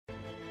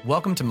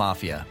Welcome to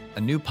Mafia,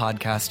 a new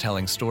podcast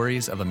telling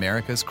stories of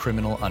America's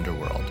criminal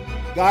underworld.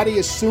 Gotti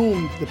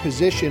assumed the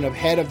position of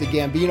head of the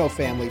Gambino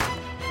family.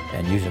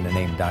 And using the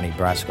name Donnie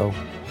Brasco,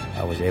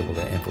 I was able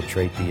to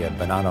infiltrate the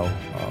Bonanno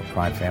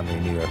crime family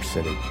in New York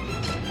City.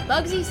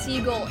 Bugsy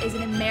Siegel is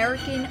an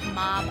American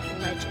mob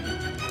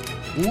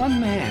legend.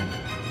 One man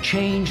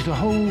changed the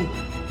whole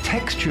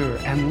texture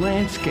and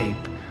landscape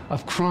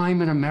of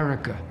crime in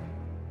America.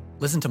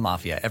 Listen to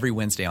Mafia every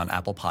Wednesday on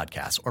Apple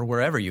Podcasts or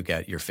wherever you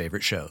get your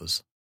favorite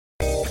shows.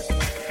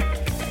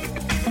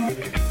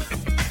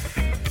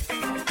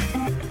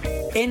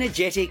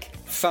 Energetic,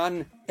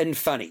 fun and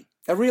funny.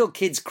 A real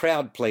kid's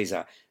crowd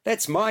pleaser.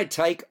 That's my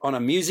take on a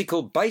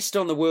musical based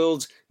on the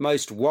world's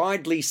most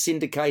widely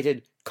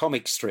syndicated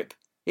comic strip.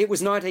 It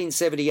was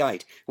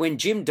 1978 when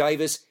Jim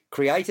Davis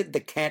created the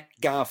cat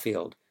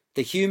Garfield,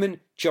 the human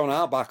John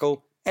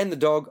Arbuckle and the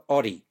dog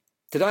Oddie.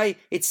 Today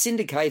it's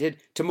syndicated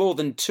to more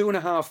than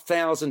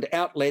 2,500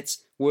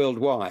 outlets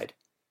worldwide.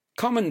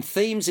 Common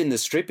themes in the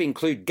strip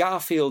include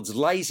Garfield's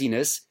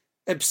laziness,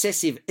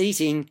 obsessive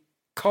eating,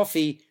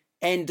 coffee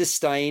and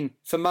disdain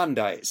for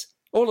Mondays.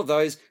 All of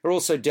those are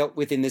also dealt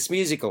with in this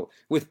musical,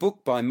 with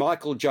book by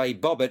Michael J.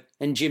 Bobbitt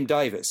and Jim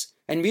Davis,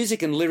 and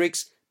music and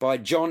lyrics by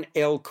John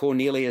L.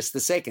 Cornelius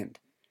II.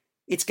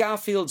 It's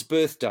Garfield's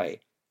birthday,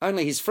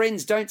 only his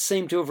friends don't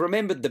seem to have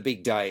remembered the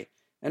big day,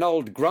 and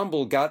old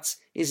Grumbleguts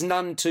is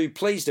none too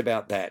pleased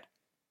about that.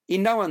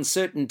 In no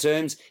uncertain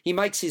terms, he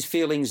makes his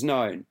feelings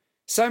known,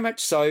 so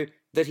much so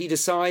that he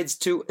decides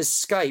to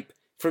escape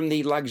from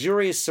the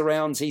luxurious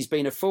surrounds he's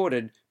been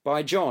afforded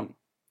by John.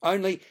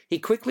 Only he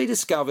quickly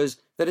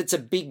discovers that it's a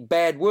big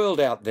bad world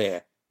out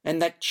there, and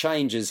that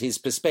changes his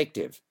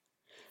perspective.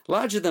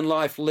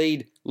 Larger-than-life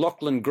lead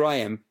Lachlan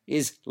Graham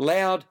is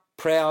loud,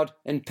 proud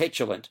and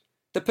petulant,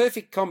 the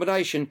perfect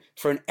combination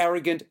for an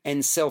arrogant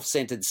and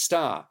self-centred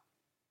star.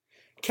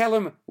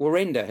 Callum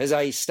Warrender has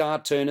a star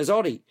turn as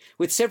Oddie,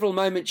 with several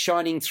moments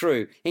shining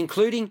through,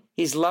 including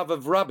his love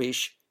of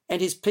rubbish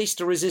and his piece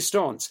de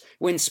resistance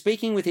when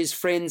speaking with his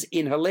friends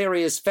in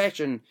hilarious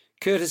fashion,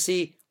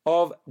 courtesy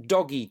of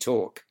Doggy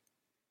Talk.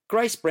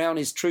 Grace Brown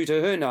is true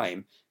to her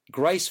name,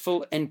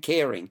 graceful and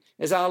caring,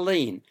 as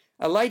Arlene,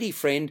 a lady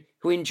friend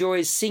who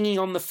enjoys singing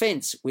on the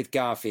fence with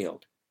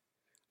Garfield.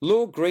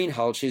 Laura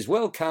Greenhalgh is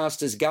well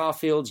cast as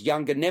Garfield's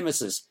younger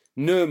nemesis,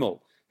 Nermal,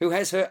 who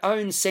has her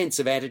own sense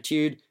of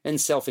attitude and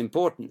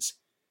self-importance.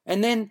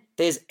 And then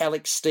there's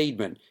Alex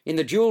Steedman in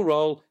the dual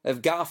role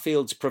of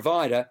Garfield's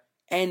provider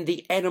and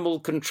the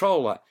animal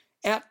controller,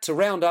 out to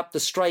round up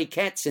the stray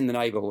cats in the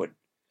neighbourhood.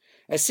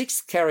 A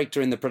sixth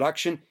character in the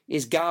production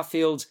is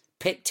Garfield's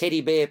pet teddy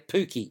bear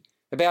Pookie,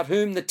 about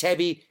whom the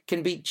tabby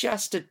can be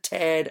just a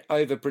tad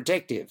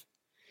overprotective.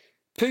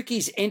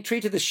 Pookie's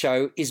entry to the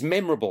show is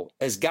memorable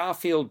as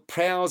Garfield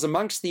prowls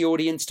amongst the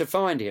audience to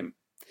find him.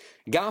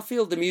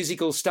 Garfield the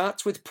musical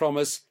starts with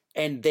promise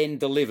and then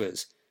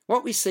delivers.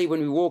 What we see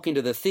when we walk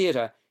into the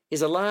theatre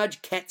is a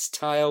large cat's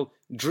tail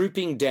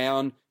drooping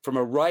down from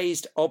a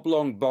raised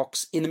oblong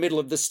box in the middle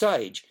of the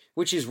stage,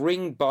 which is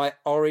ringed by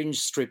orange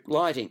strip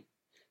lighting.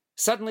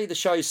 Suddenly the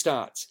show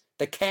starts.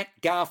 The cat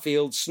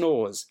Garfield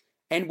snores,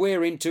 and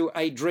we're into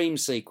a dream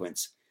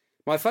sequence.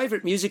 My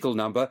favourite musical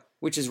number,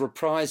 which is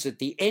reprised at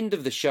the end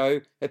of the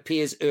show,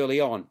 appears early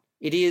on.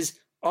 It is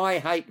I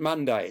Hate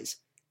Mondays,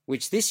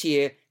 which this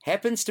year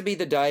happens to be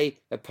the day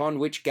upon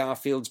which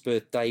Garfield's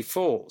birthday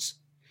falls.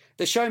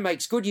 The show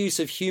makes good use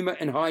of humour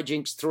and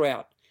hijinks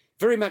throughout,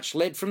 very much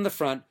led from the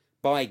front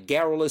by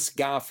garrulous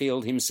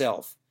Garfield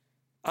himself.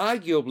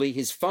 Arguably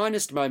his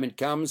finest moment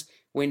comes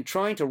when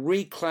trying to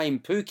reclaim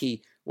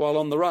Pookie while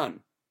on the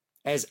run.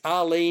 As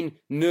Arlene,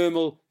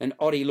 Nermal and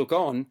Oddie look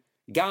on,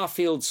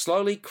 Garfield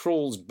slowly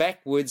crawls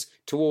backwards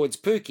towards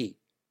Pookie.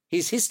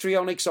 His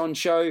histrionics on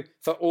show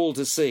for all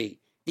to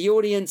see. The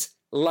audience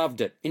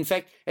loved it. In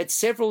fact, at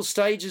several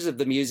stages of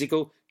the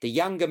musical, the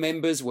younger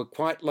members were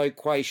quite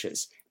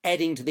loquacious,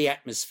 adding to the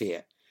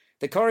atmosphere.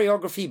 The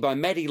choreography by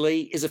Maddie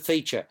Lee is a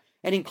feature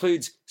and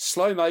includes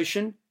slow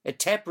motion, a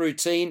tap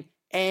routine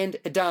and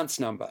a dance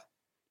number.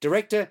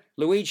 Director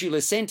Luigi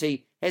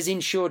Lucenti has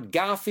ensured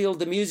Garfield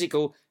the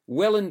musical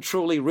well and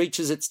truly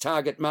reaches its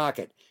target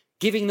market,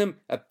 giving them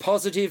a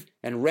positive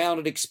and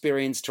rounded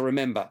experience to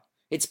remember.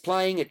 It's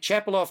playing at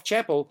Chapel Off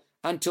Chapel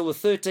until the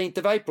 13th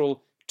of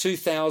April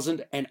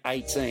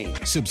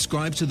 2018.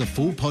 Subscribe to the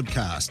full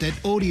podcast at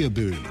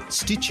Audioboom,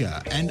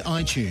 Stitcher and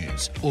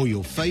iTunes, or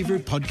your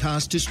favourite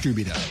podcast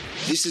distributor.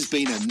 This has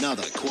been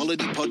another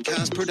quality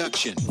podcast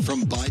production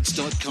from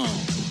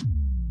Bytes.com.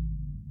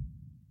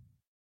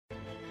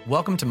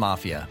 Welcome to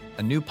Mafia,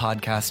 a new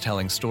podcast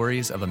telling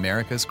stories of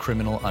America's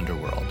criminal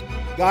underworld.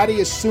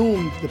 Gotti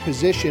assumed the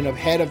position of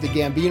head of the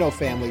Gambino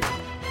family.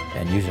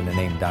 And using the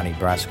name Donnie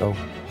Brasco,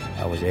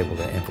 I was able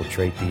to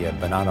infiltrate the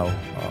Bonanno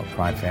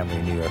crime family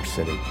in New York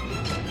City.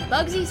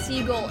 Bugsy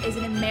Siegel is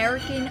an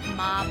American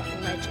mob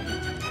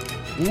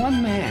legend.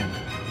 One man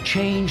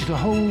changed the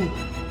whole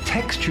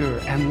texture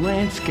and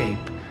landscape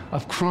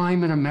of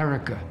crime in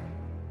America.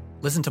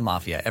 Listen to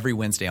Mafia every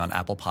Wednesday on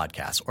Apple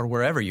Podcasts or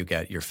wherever you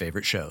get your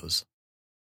favorite shows.